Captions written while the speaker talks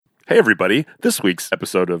Hey everybody, this week's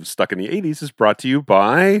episode of Stuck in the 80s is brought to you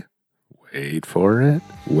by... Wait for it.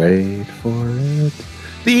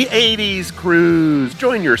 The 80s Cruise!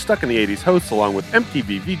 Join your Stuck in the 80s hosts along with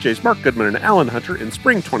MTV VJs Mark Goodman and Alan Hunter in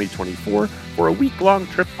spring 2024 for a week-long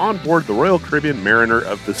trip on board the Royal Caribbean Mariner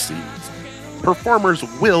of the Seas. Performers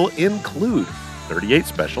will include 38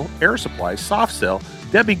 Special, Air Supply, Soft Cell,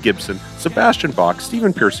 Debbie Gibson, Sebastian Bach,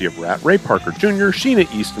 Stephen Piercy of Rat, Ray Parker Jr.,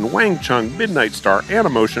 Sheena Easton, Wang Chung, Midnight Star,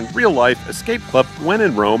 Animotion, Real Life, Escape Club, When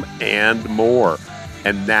in Rome, and more.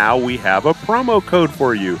 And now we have a promo code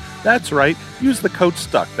for you. That's right, use the code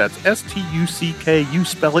STUCK. That's S-T-U-C-K. You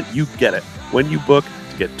spell it, you get it. When you book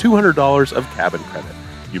to get $200 of cabin credit.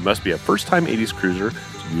 You must be a first-time 80s cruiser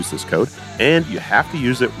to use this code, and you have to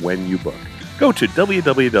use it when you book. Go to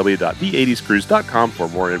www.the80scruise.com for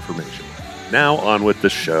more information. Now on with the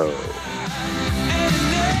show.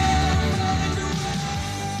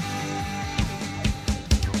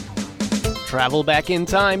 Travel back in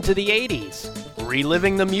time to the 80s,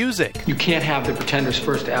 reliving the music. You can't have the Pretenders'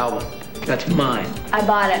 first album. That's mine. I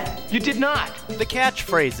bought it. You did not. The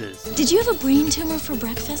catchphrases. Did you have a brain tumor for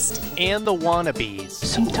breakfast? And the wannabes.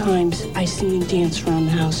 Sometimes I see you dance around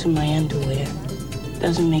the house in my underwear.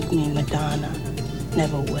 Doesn't make me Madonna.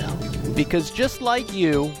 Never will. Because just like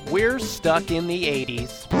you, we're stuck in the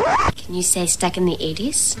 80s. Can you say stuck in the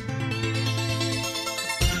 80s?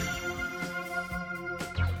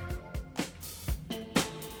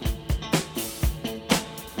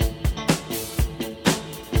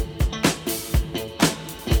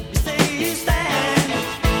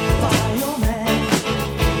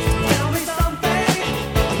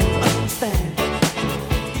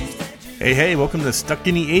 Hey, welcome to Stuck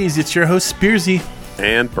in the 80s. It's your host, Spearsy.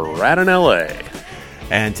 And Brad in L.A.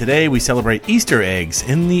 And today we celebrate Easter eggs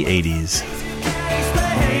in the 80s.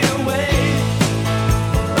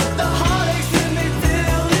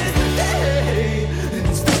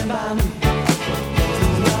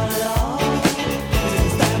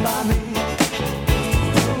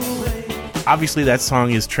 Obviously, that song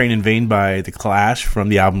is Train in Vain by The Clash from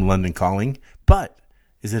the album London Calling. But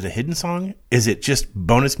is it a hidden song? Is it just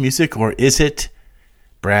bonus music? Or is it,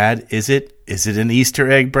 Brad, is it an Easter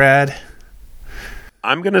egg, Brad?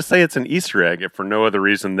 I'm going to say it's an Easter egg, if for no other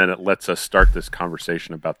reason than it lets us start this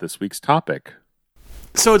conversation about this week's topic.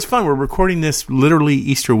 So it's fun. We're recording this literally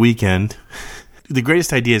Easter weekend. The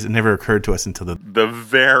greatest ideas, it never occurred to us until the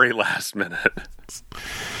very last minute.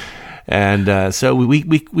 And so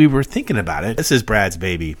we were thinking about it. This is Brad's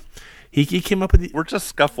baby. He came up with... We're just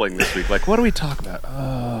scuffling this week. Like, what do we talk about?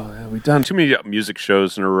 Oh, we've done too many music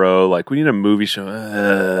shows in a row. Like, we need a movie show.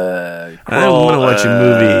 I don't want to watch a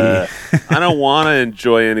movie. I don't want to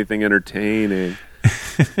enjoy anything entertaining.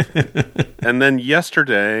 And then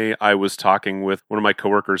yesterday, I was talking with one of my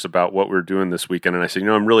coworkers about what we're doing this weekend. And I said,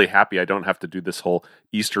 I'm really happy I don't have to do this whole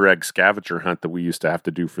Easter egg scavenger hunt that we used to have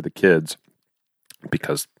to do for the kids.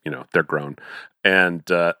 Because, they're grown. And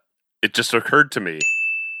it just occurred to me.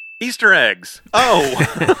 Easter eggs.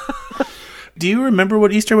 Oh. Do you remember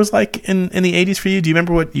what Easter was like in the 80s for you? Do you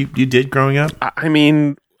remember what you did growing up? I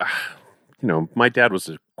mean, my dad was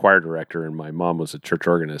a choir director and my mom was a church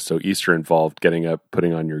organist. So Easter involved getting up,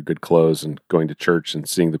 putting on your good clothes and going to church and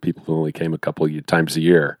seeing the people who only came a couple of times a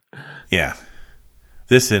year. Yeah.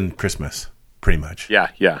 This and Christmas. Pretty much. Yeah,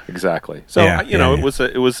 exactly. So,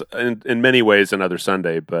 it was in many ways another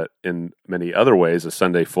Sunday, but in many other ways a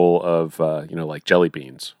Sunday full of, like jelly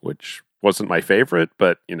beans, which wasn't my favorite,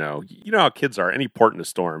 but, you know how kids are. Any port in a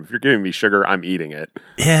storm. If you're giving me sugar, I'm eating it.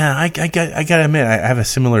 Yeah, I got to admit, I have a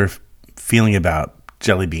similar feeling about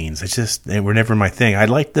jelly beans. They were never my thing. I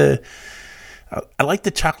like the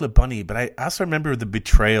chocolate bunny, but I also remember the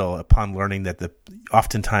betrayal upon learning that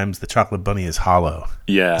oftentimes the chocolate bunny is hollow.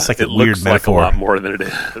 Yeah, it's like it a weird looks metaphor. Like a lot more than it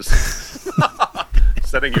is.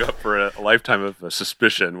 Setting you up for a lifetime of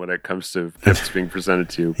suspicion when it comes to gifts being presented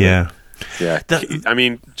to you. Yeah. I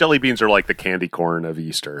mean, jelly beans are like the candy corn of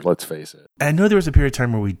Easter. Let's face it. I know there was a period of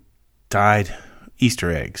time where we dyed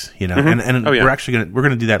Easter eggs, Mm-hmm. and we're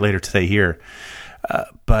gonna do that later today here,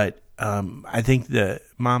 but. I think the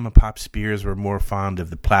Mom and Pop Spears were more fond of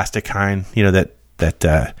the plastic kind,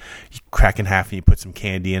 that you crack in half and you put some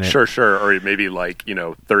candy in it. Sure. Or maybe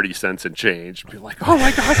 30 cents and change. Be like, oh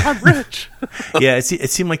my God, I'm rich. Yeah, it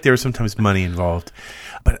seemed like there was sometimes money involved.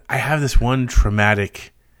 But I have this one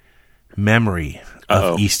traumatic memory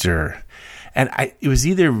of Easter. And it was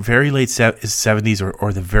either very late 70s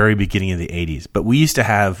or the very beginning of the 80s. But we used to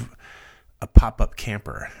have a pop-up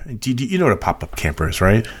camper. Do you know what a pop-up camper is,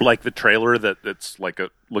 right? Like the trailer that's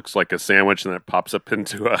looks like a sandwich and then it pops up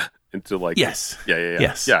into yes. Yeah.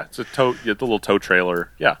 Yes. Yeah, it's a little tow trailer.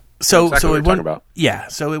 Yeah. So So what at you're talking about.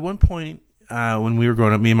 So at one point when we were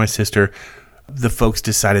growing up, me and my sister, the folks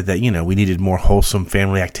decided that we needed more wholesome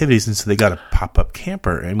family activities, and so they got a pop-up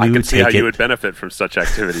camper, and we I would can see take how it. you would benefit from such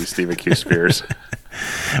activities, Stephen Q. Spears.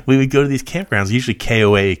 We would go to these campgrounds, usually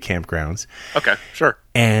KOA campgrounds, Okay, sure.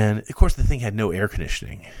 and of course the thing had no air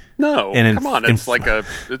conditioning. No, And come on. It's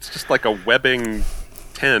just like a webbing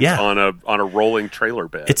tent Yeah. on a rolling trailer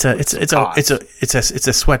bed. It's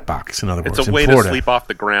a sweat box. In other words, It's a in way Florida. to sleep off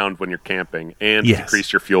the ground when you're camping and Yes.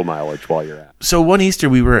 decrease your fuel mileage while you're at. So one Easter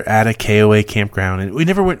we were at a KOA campground, and we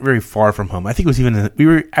never went very far from home. I think it was we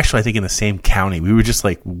were actually I think in the same county. We were just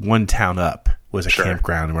like one town up was a Sure.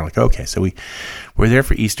 campground, and we're like, okay, so we're there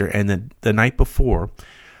for Easter, and the night before,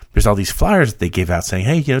 there's all these flyers that they give out saying,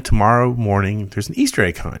 hey, tomorrow morning there's an Easter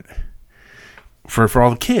egg hunt for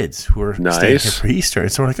all the kids who are staying here for Easter.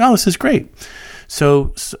 And so we're like, oh, this is great.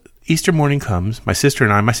 So Easter morning comes. My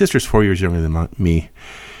sister's 4 years younger than me.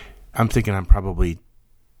 I'm thinking I'm probably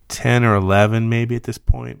 10 or 11 maybe at this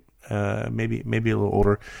point, maybe a little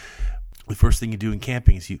older. The first thing you do in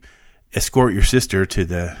camping is you escort your sister to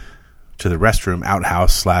the restroom,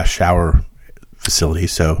 outhouse / shower facility.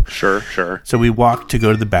 So Sure. So we walk to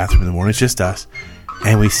go to the bathroom in the morning. It's just us,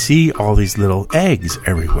 and we see all these little eggs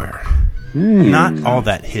everywhere. Not all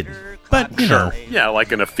that hidden, but you know. Yeah,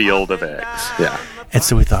 like in a field of eggs. Yeah. And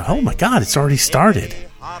so we thought, oh my God, it's already started.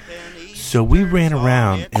 So we ran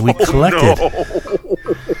around and we collected.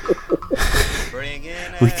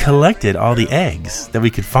 We collected all the eggs that we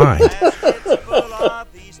could find,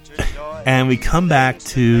 and we come back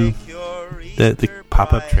to the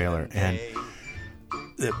pop-up trailer, and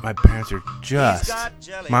my parents are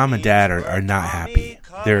mom and dad are not happy.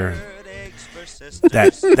 They're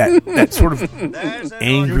that sort of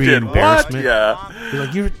angry embarrassment. Yeah. They're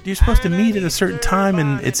like, you're supposed to meet at a certain time,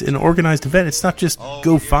 and it's an organized event. It's not just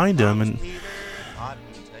go find them. And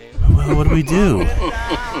well, what do we do?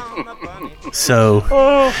 So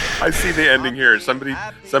I see the ending here. Somebody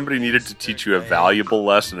needed to teach you a valuable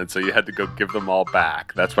lesson, and so you had to go give them all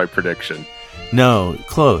back. That's my prediction. no,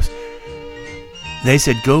 close. They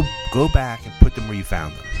said go back and put them where you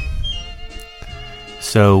found them.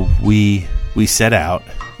 So we set out.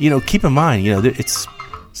 Keep in mind, it's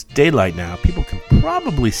daylight now. People can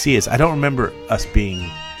probably see us. I don't remember us being.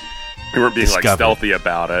 We weren't being like discovered. stealthy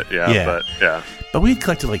about it. Yeah. But yeah. But we had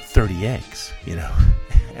collected like 30 eggs, and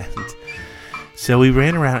so we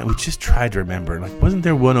ran around and we just tried to remember. Like, wasn't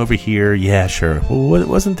there one over here? Yeah, sure. Well,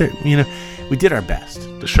 wasn't there? We did our best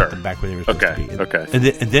to Sure. put them back where they were supposed to be. Okay. And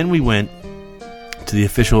then we went to the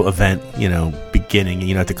official event,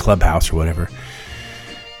 beginning, at the clubhouse or whatever.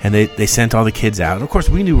 And they sent all the kids out. And of course,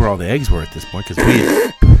 we knew where all the eggs were at this point because we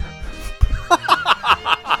had.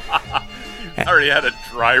 I already had a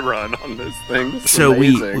dry run on this thing. This is So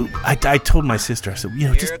amazing. I told my sister, I said,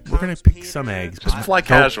 we're going to pick some eggs. Just fly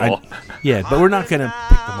casual. But we're not going to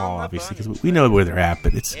pick them all, obviously, because we know where they're at.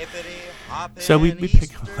 But it's so we pick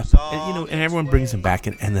them up, and and everyone brings them back,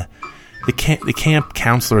 and the camp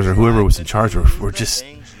counselors or whoever was in charge were just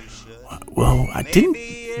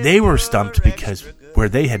they were stumped because where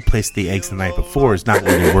they had placed the eggs the night before is not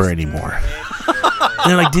where they were anymore. And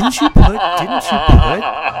they're like, didn't you put?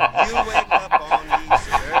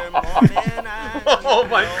 Oh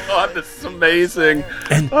my God, this is amazing.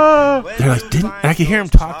 And they're like, I can hear them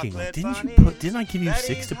talking. Like, didn't I give you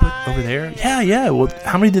 6 to put over there? Yeah. Well,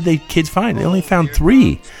 how many did the kids find? They only found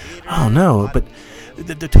 3. Oh no, but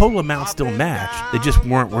the total amount still matched. They just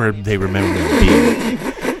weren't where they remembered them being.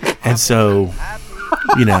 And so,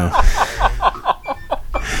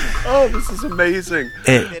 Oh, this is amazing.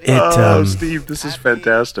 Steve, this is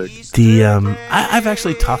fantastic. I've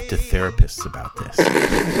actually talked to therapists about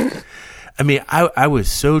this. I mean, I was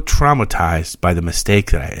so traumatized by the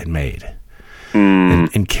mistake that I had made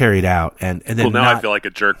and carried out, and then Well, now I feel like a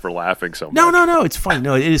jerk for laughing so much. No, it's funny.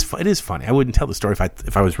 No, it is funny. I wouldn't tell the story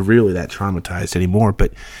if I was really that traumatized anymore.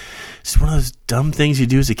 But it's one of those dumb things you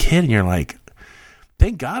do as a kid, and you're like,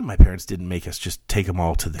 thank God my parents didn't make us just take them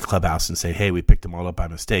all to the clubhouse and say, hey, we picked them all up by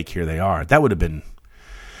mistake. Here they are. That would have been.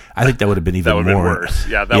 I think that would have been even more. That would have been worse.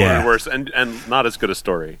 Yeah, that would have been worse, and not as good a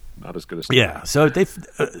story. Yeah. So they,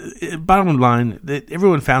 bottom line,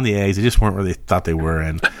 everyone found the eggs. They just weren't where they thought they were,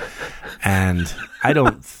 and I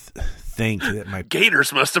don't think that my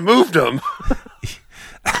gators must have moved them.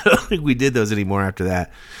 I don't think we did those anymore after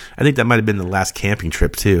that. I think that might have been the last camping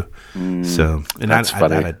trip too. So, and that's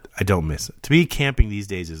funny. I don't miss it. To me, camping these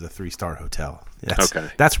days is a 3-star hotel. Okay,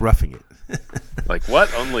 that's roughing it. Like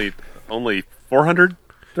what? Only 400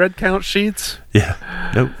 thread count sheets?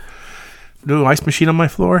 Yeah. Nope. no ice machine on my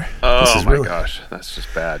floor. Oh my gosh, that's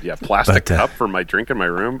just bad. Yeah, plastic cup for my drink in my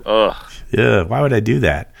room. Ugh. Yeah, why would I do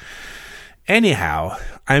that? Anyhow,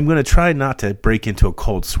 I'm going to try not to break into a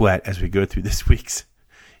cold sweat as we go through this week's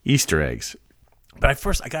Easter eggs. But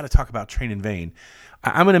first, I got to talk about Train in Vain.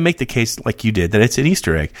 I'm going to make the case, like you did, that it's an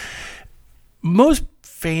Easter egg. Most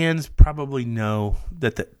fans probably know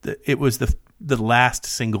that it was the last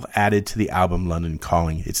single added to the album London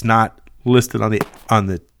Calling. It's not listed on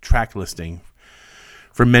the track listing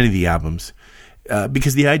for many of the albums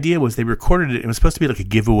because the idea was they recorded it. It was supposed to be like a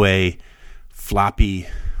giveaway floppy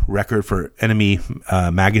record for Enemy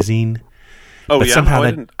magazine. Oh, but yeah? somehow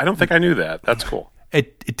I don't think I knew that. That's cool.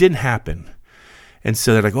 It didn't happen. And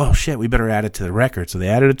so they're like, oh, shit, we better add it to the record. So they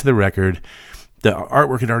added it to the record. The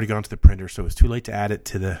artwork had already gone to the printer, so it was too late to add it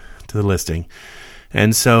to the listing.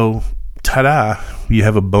 And so, ta-da, you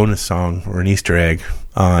have a bonus song or an Easter egg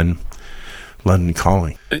on London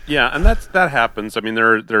Calling. Yeah, and that happens. I mean,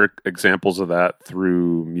 there are examples of that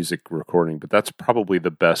through music recording, but that's probably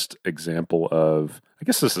the best example of, I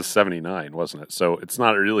guess this is 79, wasn't it? So it's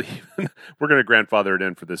not really, we're going to grandfather it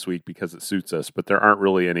in for this week because it suits us, but there aren't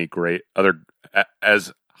really any great other,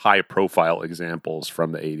 as high profile examples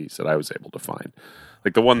from the 80s that I was able to find.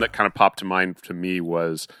 Like the one that kind of popped to mind to me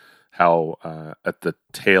was how at the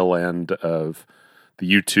tail end of the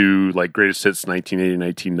U2 like greatest hits 1980,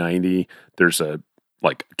 1990, there's a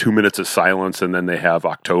like 2 minutes of silence and then they have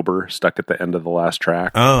October stuck at the end of the last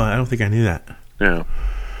track. Oh, I don't think I knew that. Yeah.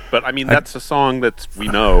 But I mean, that's a song that we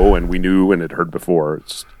know and we knew and had heard before.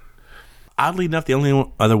 It's oddly enough, the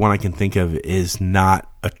only other one I can think of is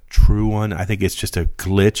not a true one. I think it's just a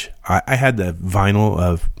glitch. I had the vinyl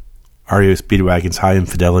of REO Speedwagon's High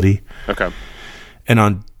Infidelity. Okay. And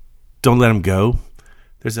on Don't Let 'Em Go,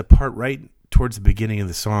 there's a part right towards the beginning of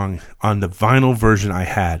the song on the vinyl version I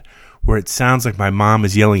had where it sounds like my mom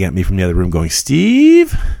is yelling at me from the other room going,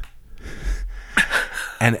 Steve?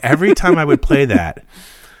 And every time I would play that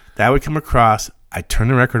would come across. I'd turn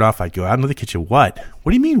the record off. I'd go out into the kitchen. What?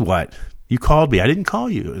 What do you mean what? You called me. I didn't call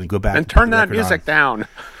you. And go back and turn that music down.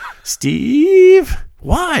 Steve,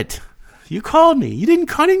 what? You called me. I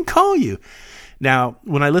didn't call you. Now,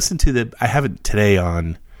 when I listen to I have it today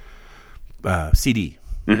on CD,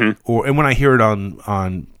 and when I hear it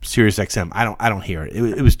on Sirius XM, I don't hear it.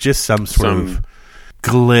 It was just some sort of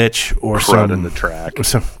glitch or some in the track, or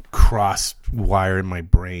some cross wire in my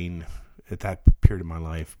brain at that period of my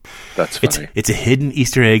life. That's funny. It's a hidden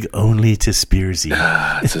Easter egg only to Spearsy.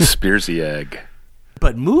 It's a Spearsy egg.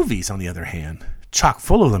 But movies, on the other hand, chock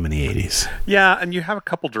full of them in the 80s. Yeah, and you have a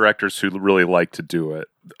couple directors who really like to do it.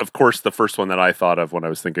 Of course, the first one that I thought of when I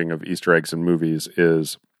was thinking of Easter eggs in movies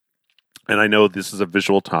is, and I know this is a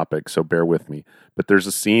visual topic, so bear with me, but there's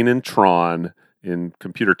a scene in Tron in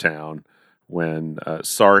Computer Town when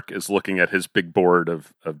Sark is looking at his big board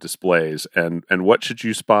of displays, and what should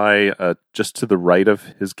you spy just to the right of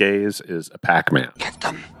his gaze is a Pac-Man. Get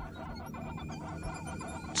them.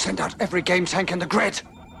 Send out every game tank in the grid.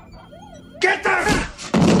 Get them!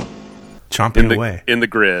 Chomping away. In the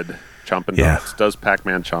grid, chomping dots. Does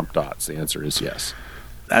Pac-Man chomp dots? The answer is yes.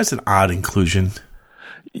 That's an odd inclusion.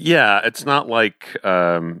 Yeah, it's not like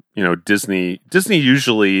Disney. Disney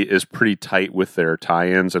usually is pretty tight with their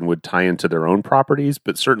tie-ins and would tie into their own properties,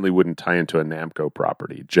 but certainly wouldn't tie into a Namco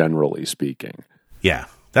property, generally speaking. Yeah,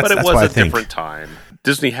 but it was a different time.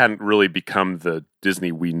 Disney hadn't really become the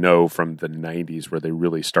Disney we know from the 90s, where they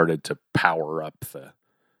really started to power up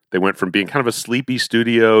They went from being kind of a sleepy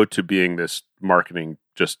studio to being this marketing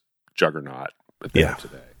just juggernaut at the end of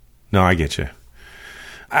today. No, I get you.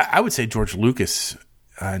 I would say George Lucas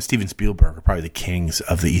and Steven Spielberg are probably the kings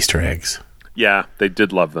of the Easter eggs. Yeah, they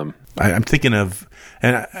did love them. I'm thinking of,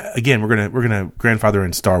 and again, we're gonna grandfather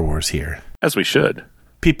in Star Wars here, as we should.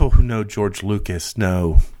 People who know George Lucas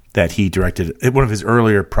know that he directed one of his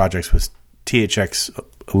earlier projects was THX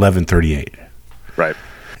 1138. Right.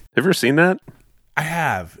 Have you ever seen that? I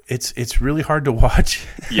have. It's really hard to watch.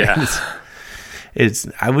 Yeah.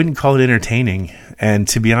 I wouldn't call it entertaining, and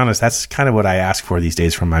to be honest, that's kind of what I ask for these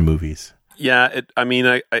days from my movies. Yeah, I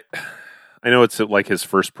know it's like his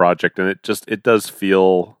first project, and it does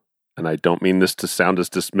feel, and I don't mean this to sound as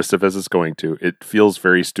dismissive as it's going to, it feels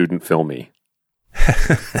very student filmy.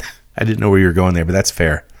 I didn't know where you were going there, but that's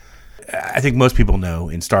fair. I think most people know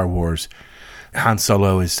in Star Wars, Han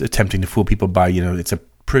Solo is attempting to fool people by, it's a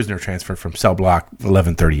prisoner transfer from cell block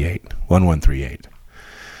 1138.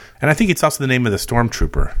 And I think it's also the name of the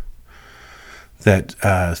stormtrooper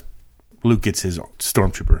that Luke gets his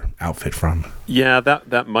stormtrooper outfit from. Yeah,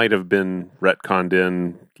 that might have been retconned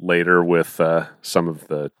in later with some of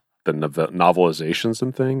the the novelizations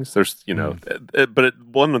and things. There's, but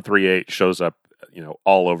 1138 shows up,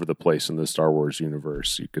 all over the place in the Star Wars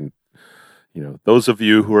universe. You can, those of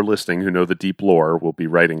you who are listening who know the deep lore will be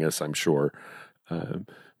writing us, I'm sure.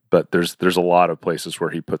 But there's a lot of places where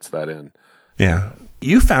he puts that in. Yeah.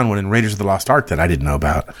 You found one in Raiders of the Lost Ark that I didn't know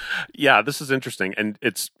about. Yeah, this is interesting. And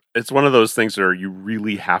it's one of those things where you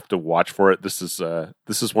really have to watch for it. This is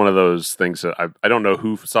one of those things that I don't know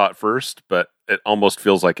who saw it first, but it almost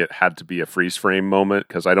feels like it had to be a freeze frame moment,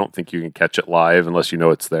 because I don't think you can catch it live unless you know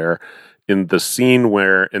it's there. In the scene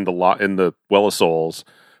where in the Well of Souls,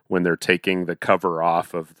 when they're taking the cover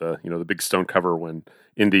off of the big stone cover, when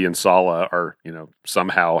Indy and Sala are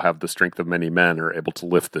somehow have the strength of many men, are able to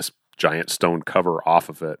lift this giant stone cover off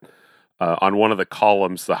of it. On one of the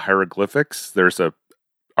columns, the hieroglyphics, there's a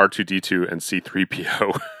R2-D2 and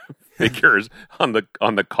C-3PO figures on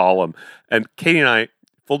the column. And Katie and I,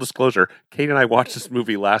 full disclosure, Katie and I watched this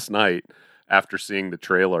movie last night after seeing the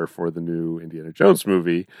trailer for the new Indiana Jones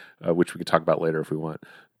movie, which we can talk about later if we want.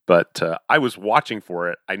 But I was watching for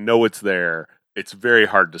it. I know it's there. It's very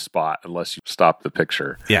hard to spot unless you stop the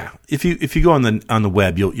picture. Yeah, if you go on the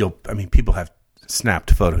web, you'll people have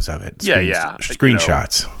snapped photos of it.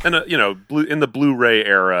 Screenshots. And in the Blu-ray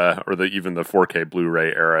era, or even the 4K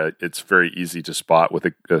Blu-ray era, it's very easy to spot with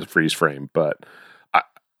a freeze frame. But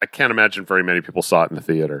I can't imagine very many people saw it in the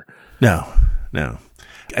theater. No.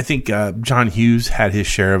 I think John Hughes had his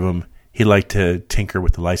share of them. He liked to tinker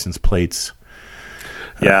with the license plates.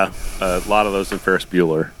 Yeah, a lot of those in Ferris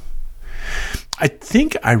Bueller. I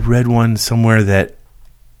think I read one somewhere that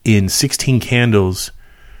in 16 Candles,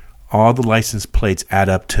 all the license plates add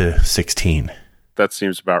up to 16. That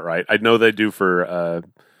seems about right. I know they do for,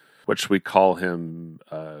 what should we call him,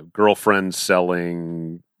 girlfriend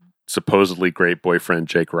selling supposedly great boyfriend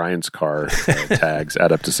Jake Ryan's car tags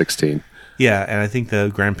add up to 16. Yeah, and I think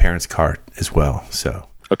the grandparents' car as well. So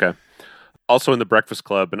okay. Also in The Breakfast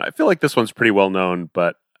Club, and I feel like this one's pretty well known,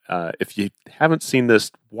 but if you haven't seen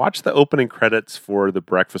this, watch the opening credits for The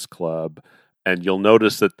Breakfast Club, and you'll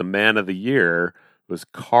notice that the man of the year was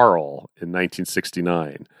Carl in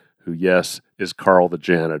 1969, who, yes, is Carl the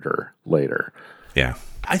janitor later. Yeah.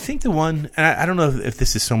 I think the one, and I don't know if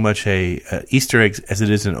this is so much a Easter egg as it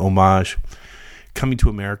is an homage, Coming to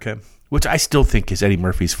America, which I still think is Eddie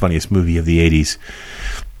Murphy's funniest movie of the 80s.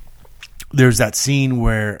 There's that scene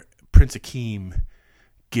where Prince Akeem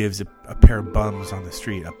gives a pair of bums on the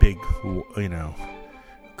street a big,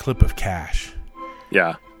 clip of cash.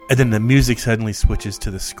 Yeah. And then the music suddenly switches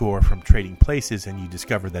to the score from Trading Places, and you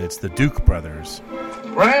discover that it's the Duke brothers.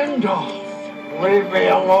 Randolph! Leave me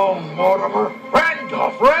alone, Mortimer!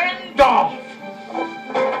 Randolph!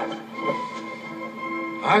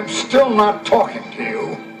 I'm still not talking to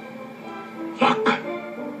you. Look.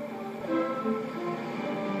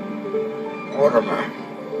 Mortimer,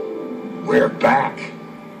 we're back.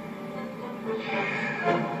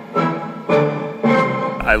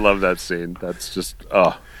 I love that scene. That's just,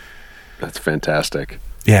 that's fantastic.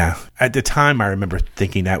 Yeah. At the time, I remember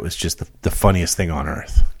thinking that was just the funniest thing on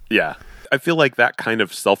earth. Yeah. I feel like that kind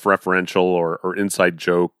of self-referential or inside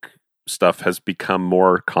joke stuff has become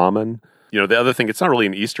more common. The other thing, it's not really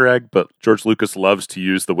an Easter egg, but George Lucas loves to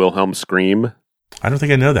use the Wilhelm scream. I don't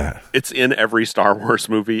think I know that. It's in every Star Wars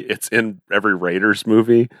movie. It's in every Raiders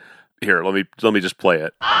movie. Here, let me just play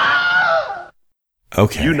it.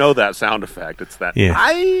 Okay. You know that sound effect. It's that. Yeah.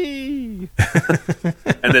 Aye!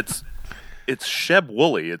 And it's Sheb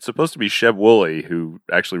Woolley. It's supposed to be Sheb Woolley who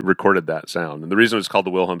actually recorded that sound. And the reason it's called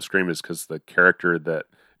the Wilhelm scream is because the character that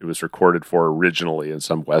it was recorded for originally in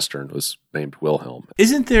some Western was named Wilhelm.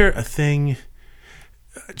 Isn't there a thing?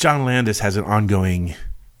 John Landis has an ongoing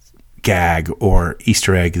gag or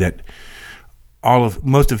Easter egg that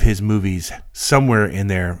most of his movies somewhere in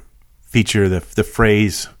there feature the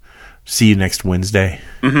phrase "See you next Wednesday."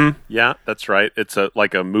 Mm-hmm. Yeah, that's right. It's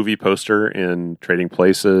like a movie poster in Trading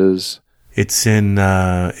Places. It's in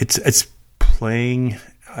it's playing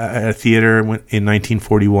at a theater in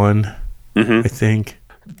 1941. I think.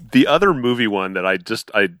 The other movie one that I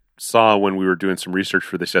saw when we were doing some research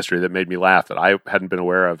for this yesterday that made me laugh that I hadn't been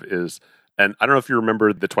aware of is, and I don't know if you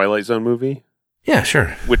remember the Twilight Zone movie. Yeah,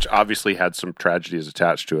 sure. Which obviously had some tragedies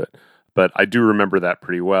attached to it. But I do remember that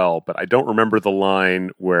pretty well. But I don't remember the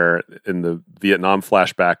line where in the Vietnam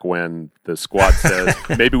flashback when the squad says,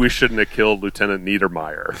 maybe we shouldn't have killed Lieutenant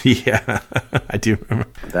Niedermeyer. Yeah, I do remember.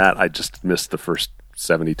 That I just missed the first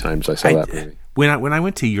 70 times I saw that movie. When I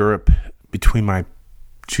went to Europe between my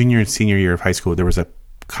junior and senior year of high school, there was a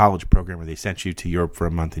college program where they sent you to Europe for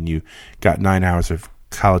a month and you got 9 hours of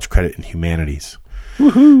college credit in humanities.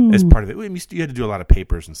 as part of it. You had to do a lot of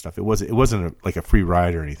papers and stuff. It wasn't like a free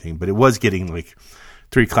ride or anything, but it was getting like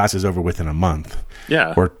 3 classes over within a month.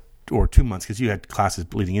 Yeah. Or 2 months, because you had classes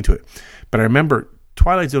leading into it. But I remember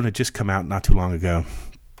Twilight Zone had just come out not too long ago,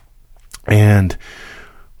 and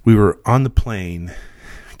we were on the plane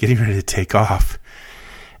getting ready to take off,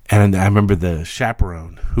 and I remember the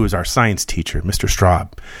chaperone, who was our science teacher, Mr.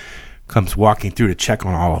 Straub, comes walking through to check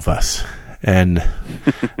on all of us. And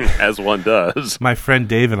as one does, my friend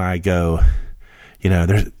Dave and I go,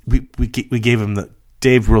 we gave him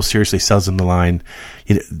Dave real seriously sells him the line,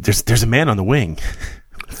 there's a man on the wing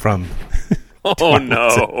from oh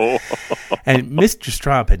no. And Mr.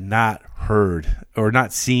 Straub had not heard or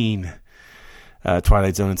not seen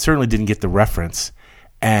Twilight Zone, and certainly didn't get the reference,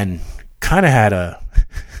 and kind of had a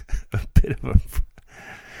bit of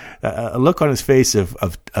a look on his face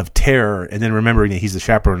of terror, and then remembering that he's the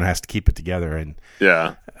chaperone and has to keep it together. And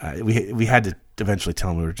yeah, we had to eventually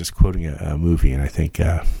tell him we were just quoting a movie, and I think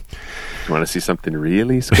you want to see something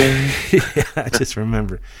really scary? Yeah, I just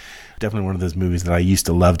remember definitely one of those movies that I used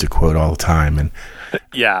to love to quote all the time. And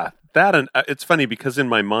yeah, that, and it's funny because in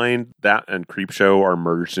my mind that and Creepshow are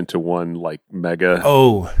merged into one like mega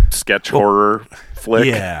sketch horror flick.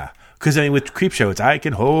 Yeah, because with Creepshow it's I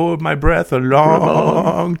can hold my breath a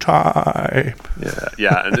long time.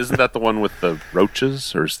 Yeah, and isn't that the one with the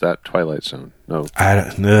roaches, or is that Twilight Zone? No,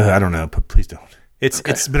 I don't know, but please don't.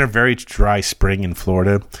 It's been a very dry spring in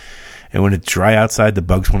Florida. And when it's dry outside, the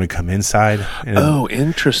bugs want to come inside. Oh,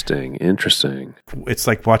 interesting. It's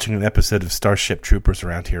like watching an episode of Starship Troopers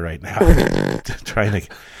around here right now. trying to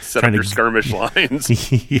set up your skirmish lines.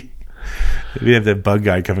 We have that bug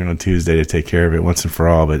guy coming on Tuesday to take care of it once and for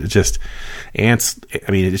all. But it just ants.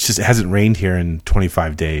 I mean, it hasn't rained here in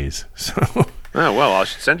 25 days. So. Oh well, I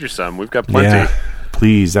should send you some. We've got plenty. Yeah,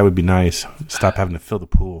 please, that would be nice. Stop having to fill the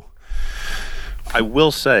pool. I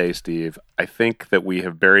will say, Steve, I think that we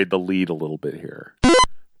have buried the lead a little bit here,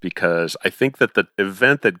 because I think that the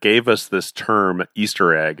event that gave us this term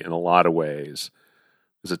Easter egg in a lot of ways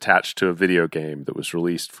was attached to a video game that was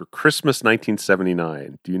released for Christmas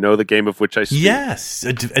 1979. Do you know the game of which I speak? Yes,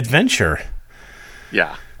 Adventure.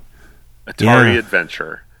 Yeah. Atari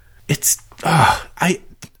Adventure. It's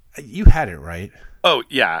you had it right. Oh,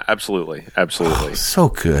 yeah, absolutely. Oh, so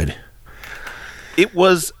good. It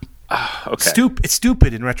was okay. It's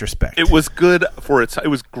stupid in retrospect. It was good for its. It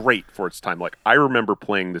was great for its time. Like, I remember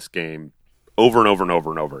playing this game over and over and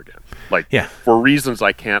over and over again. Like, for reasons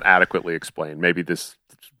I can't adequately explain. Maybe this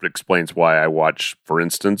explains why I watch, for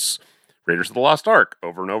instance, Raiders of the Lost Ark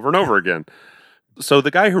over and over and over again. So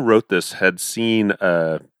the guy who wrote this had seen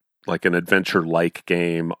like an adventure-like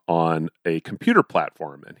game on a computer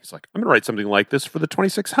platform, and he's like, "I'm going to write something like this for the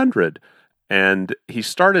 2600." And he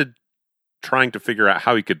started trying to figure out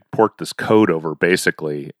how he could port this code over,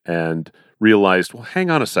 basically, and realized, well, hang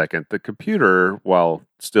on a second, the computer, while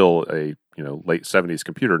still a late 70s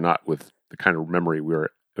computer, not with the kind of memory we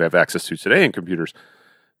have access to today in computers,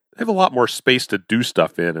 they have a lot more space to do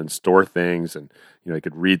stuff in and store things, and you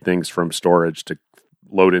could read things from storage to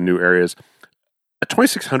load in new areas. A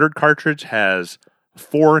 2600 cartridge has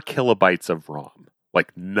 4 kilobytes of ROM.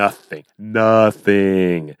 Like nothing.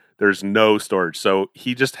 There's no storage. So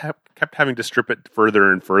he just kept having to strip it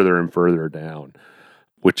further and further and further down,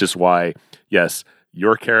 which is why, yes,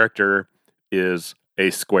 your character is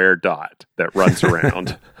a square dot that runs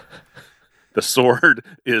around. The sword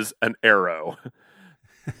is an arrow.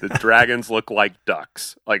 The dragons look like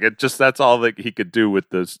ducks. Like, that's all that he could do with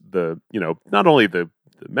not only the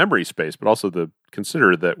memory space, but also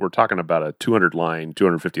consider that we're talking about a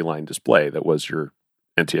 250 line display that was your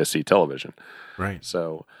NTSC television. Right.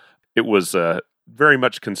 So it was very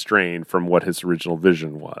much constrained from what his original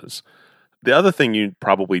vision was. The other thing you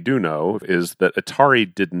probably do know is that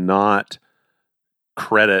Atari did not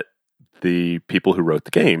credit the people who wrote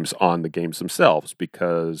the games on the games themselves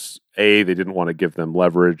because A, they didn't want to give them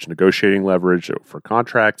negotiating leverage for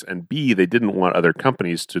contracts, and B, they didn't want other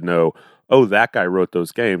companies to know, oh, that guy wrote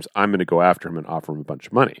those games, I'm going to go after him and offer him a bunch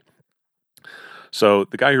of money. So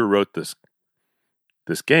the guy who wrote this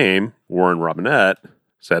game, Warren Robinette,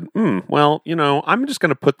 said, well, I'm just going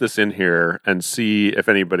to put this in here and see if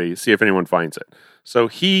anyone finds it. So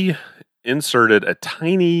he inserted a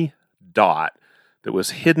tiny dot that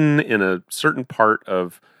was hidden in a certain part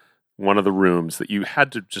of one of the rooms that you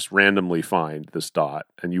had to just randomly find this dot,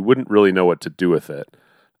 and you wouldn't really know what to do with it.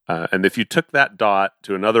 And if you took that dot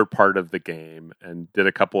to another part of the game and did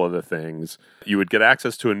a couple other things, you would get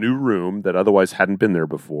access to a new room that otherwise hadn't been there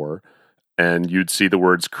before, and you'd see the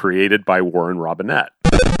words "created by Warren Robinette."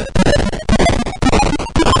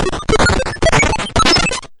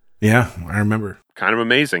 Yeah, I remember. Kind of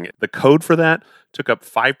amazing. The code for that took up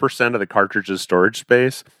 5% of the cartridge's storage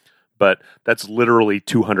space, but that's literally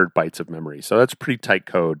 200 bytes of memory. So that's pretty tight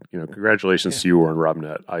code. Congratulations to you, Warren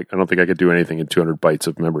Robinette. I don't think I could do anything in 200 bytes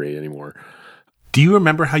of memory anymore. Do you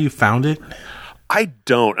remember how you found it? I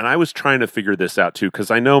don't, and I was trying to figure this out too,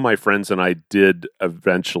 because I know my friends and I did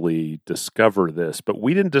eventually discover this, but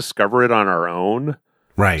we didn't discover it on our own.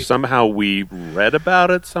 Right. Somehow we read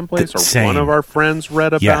about it someplace, or Same. one of our friends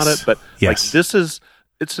read about it. But Yes.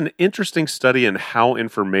 it's an interesting study in how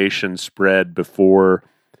information spread before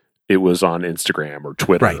it was on Instagram or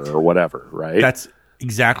Twitter or whatever, right? That's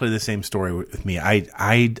exactly the same story with me.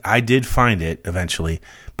 I did find it eventually,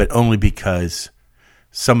 but only because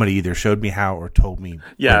somebody either showed me how or told me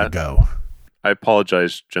where to go. I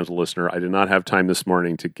apologize, gentle listener. I did not have time this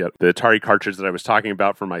morning to get the Atari cartridge that I was talking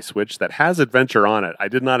about for my Switch that has Adventure on it. I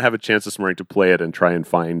did not have a chance this morning to play it and try and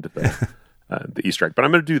find the Easter egg. But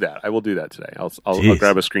I'm going to do that. I will do that today. I'll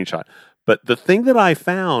grab a screenshot. But the thing that I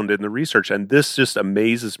found in the research, and this just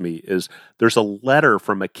amazes me, is there's a letter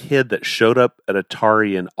from a kid that showed up at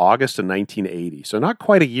Atari in August of 1980. So not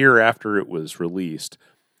quite a year after it was released.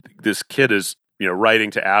 This kid is writing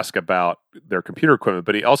to ask about their computer equipment,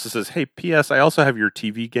 but he also says, hey, P.S., I also have your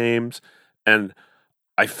TV games, and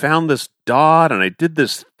I found this dot, and I did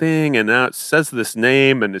this thing, and now it says this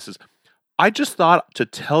name, and it says, I just thought to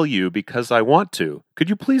tell you because I want to. Could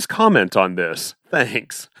you please comment on this?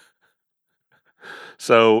 Thanks.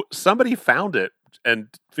 So somebody found it and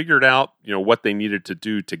figured out, what they needed to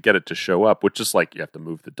do to get it to show up, which is like you have to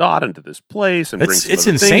move the dot into this place and bring some other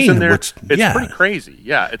insane, things in there. it's pretty crazy.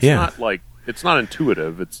 Yeah, it's not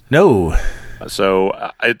intuitive. It's kind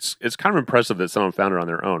of impressive that someone found it on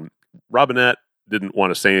their own. Robinette didn't want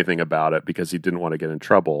to say anything about it because he didn't want to get in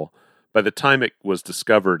trouble. By the time it was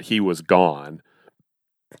discovered, he was gone.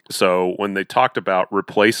 So when they talked about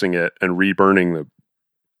replacing it and reburning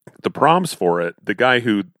the proms for it, the guy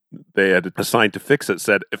who they had assigned to fix it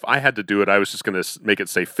said, if I had to do it, I was just going to make it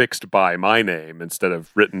say fixed by my name instead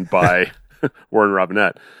of written by Warren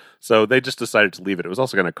Robinette. So they just decided to leave it. It was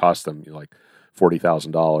also going to cost them like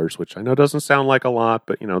 $40,000, which I know doesn't sound like a lot,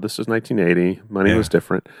 but this is 1980. Money was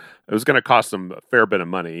different. It was going to cost them a fair bit of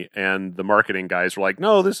money, and the marketing guys were like,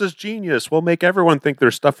 "No, this is genius. We'll make everyone think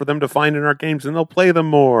there's stuff for them to find in our games, and they'll play them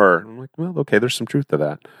more." I'm like, "Well, okay, there's some truth to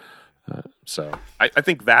that." So I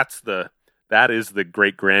think that is the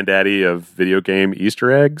great granddaddy of video game Easter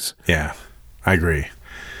eggs. Yeah, I agree.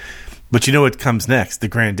 But you know what comes next? The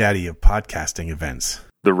granddaddy of podcasting events.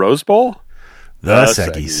 The Rose Bowl? The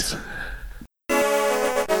Seggies.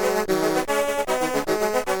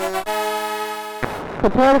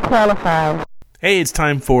 Prepare to qualify. Hey, it's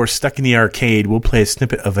time for Stuck in the Arcade. We'll play a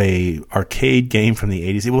snippet of a arcade game from the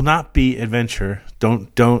 80s. It will not be adventure.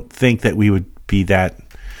 Don't think that we would be that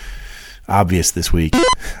obvious this week.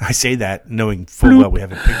 I say that knowing full well we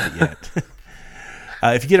haven't picked it yet.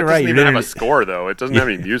 If you get it right, it doesn't even have a score, though. It doesn't have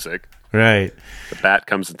any music. Right. The bat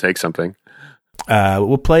comes and takes something.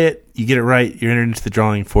 We'll play it. You get it right, you're entered into the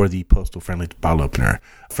drawing for the postal-friendly bottle opener.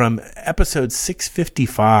 From episode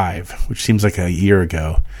 655, which seems like a year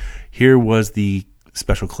ago, here was the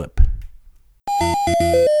special clip.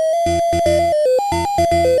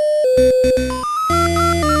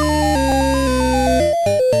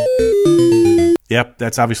 Yep,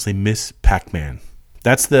 that's obviously Miss Pac-Man.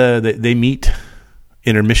 That's the they meet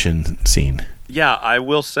intermission scene. Yeah, I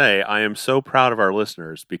will say I am so proud of our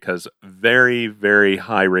listeners because very, very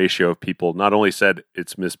high ratio of people not only said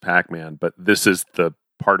it's Miss Pac-Man, but this is the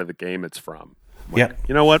part of the game it's from. Yeah.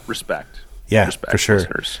 You know what? Respect. Yeah, Respect, for sure.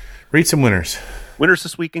 Listeners. Read some winners. Winners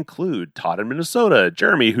this week include Todd in Minnesota,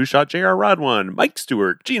 Jeremy who shot J.R. Rodwan, Mike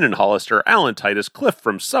Stewart, Gene in Hollister, Alan Titus, Cliff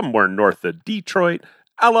from somewhere north of Detroit,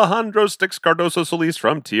 Alejandro Stix Cardoso Solis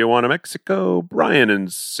from Tijuana, Mexico, Brian in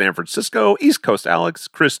San Francisco, East Coast Alex,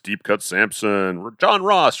 Chris Deepcut Sampson, John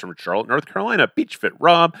Ross from Charlotte, North Carolina, Beach Fit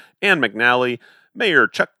Rob, Ann McNally, Mayor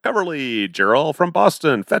Chuck Coverly, Gerald from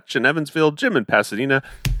Boston, Fetch in Evansville, Jim in Pasadena,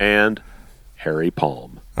 and Harry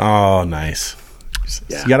Palm. Oh, nice.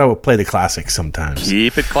 Yeah. You got to play the classics sometimes.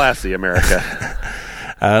 Keep it classy, America.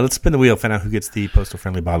 Let's spin the wheel, find out who gets the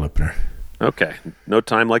postal-friendly bottle opener. Okay. No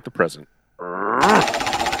time like the present.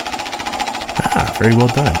 Very well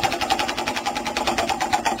done.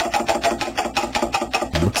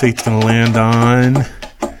 Looks like it's going to land on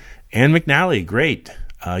Ann McNally. Great.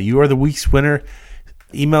 You are the week's winner.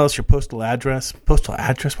 Email us your postal address. Postal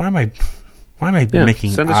address? Why am I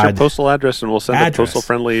making send us your postal address and we'll send a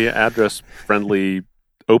postal-friendly address-friendly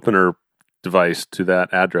opener device to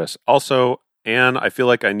that address. Also, Ann, I feel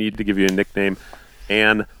like I need to give you a nickname.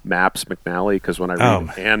 Ann Maps McNally, because when I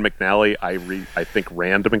read Ann McNally, I think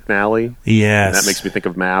Rand McNally. Yes. And that makes me think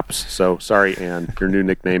of Maps. So sorry, Ann, your new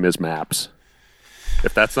nickname is Maps.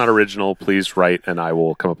 If that's not original, please write, and I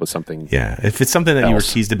will come up with something. Yeah, if it's something that you were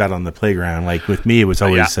teased about on the playground, like with me, it was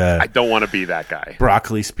always. I don't want to be that guy.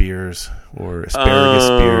 Broccoli Spears or asparagus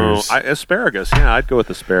Spears. Asparagus, yeah, I'd go with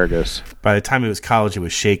asparagus. By the time it was college, it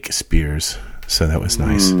was Shake Spears, so that was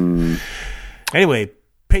nice. Anyway,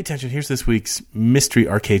 pay attention. Here's this week's mystery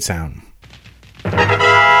arcade sound.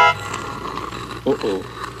 Uh-oh.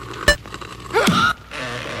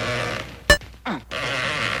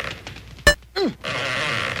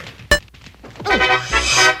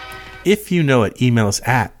 If you know it, email us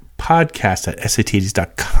at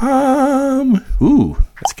podcast@sat80s.com. Ooh,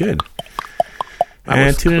 that's good.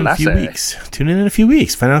 And tune in in a few weeks. Tune in a few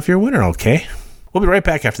weeks. Find out if you're a winner, okay? We'll be right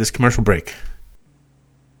back after this commercial break.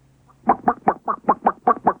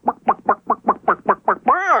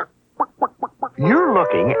 You're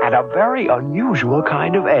looking at a very unusual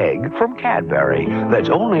kind of egg from Cadbury that's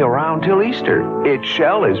only around till Easter. Its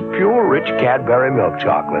shell is pure, rich Cadbury milk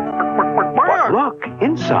chocolate. But look,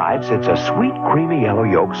 inside sits a sweet, creamy yellow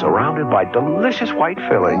yolk surrounded by delicious white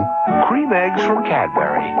filling. Cream eggs from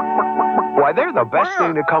Cadbury. Why, they're the best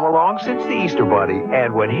thing to come along since the Easter Bunny.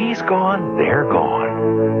 And when he's gone, they're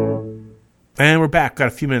gone. And we're back. Got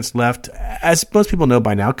a few minutes left. As most people know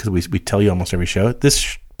by now, because we tell you almost every show,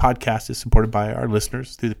 this podcast is supported by our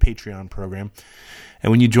listeners through the Patreon program. And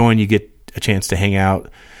when you join, you get a chance to hang out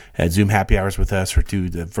at Zoom happy hours with us or do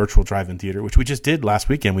the virtual drive-in theater, which we just did last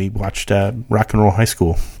weekend. We watched Rock and Roll High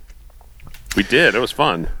School. We did. It was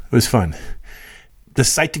fun. It was fun. The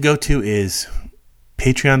site to go to is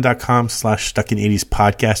patreon.com/stuckin80s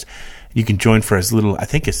podcast. You can join for as little, I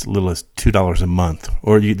think it's as little as $2 a month,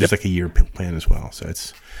 or there's like a year plan as well. So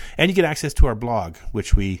and you get access to our blog,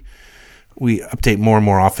 which we update more and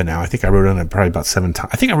more often now. I think I wrote on it probably about 7 times.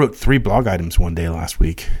 I think I wrote 3 blog items one day last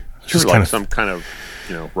week. Just like some kind of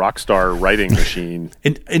rock star writing machine.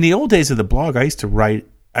 In the old days of the blog, I used to write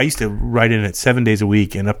in it 7 days a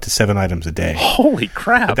week and up to 7 items a day. Holy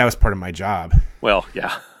crap! But that was part of my job. Well,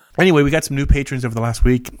 yeah. Anyway, we got some new patrons over the last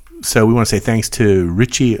week, so we want to say thanks to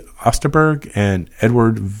Richie Osterberg and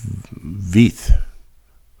Edward Veith.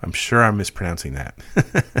 I'm sure I'm mispronouncing that.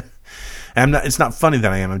 It's not funny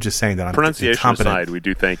that I am. I'm just saying that I'm pronunciation incompetent. aside, we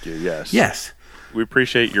do thank you. Yes. Yes. We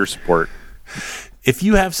appreciate your support. If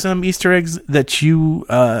you have some Easter eggs that you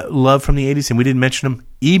love from the 80s and we didn't mention them,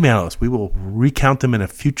 email us. We will recount them in a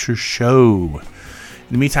future show.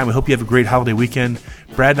 In the meantime, we hope you have a great holiday weekend.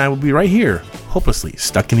 Brad and I will be right here, hopelessly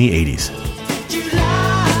stuck in the 80s.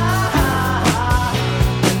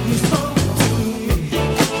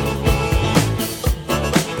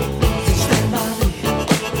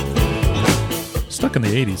 Stuck in the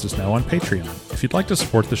 80s is now on Patreon. If you'd like to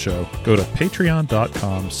support the show, go to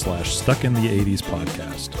patreon.com/stuckintheeighties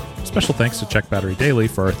podcast. Special thanks to Check Battery Daily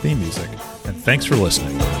for our theme music, and thanks for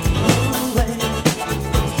listening.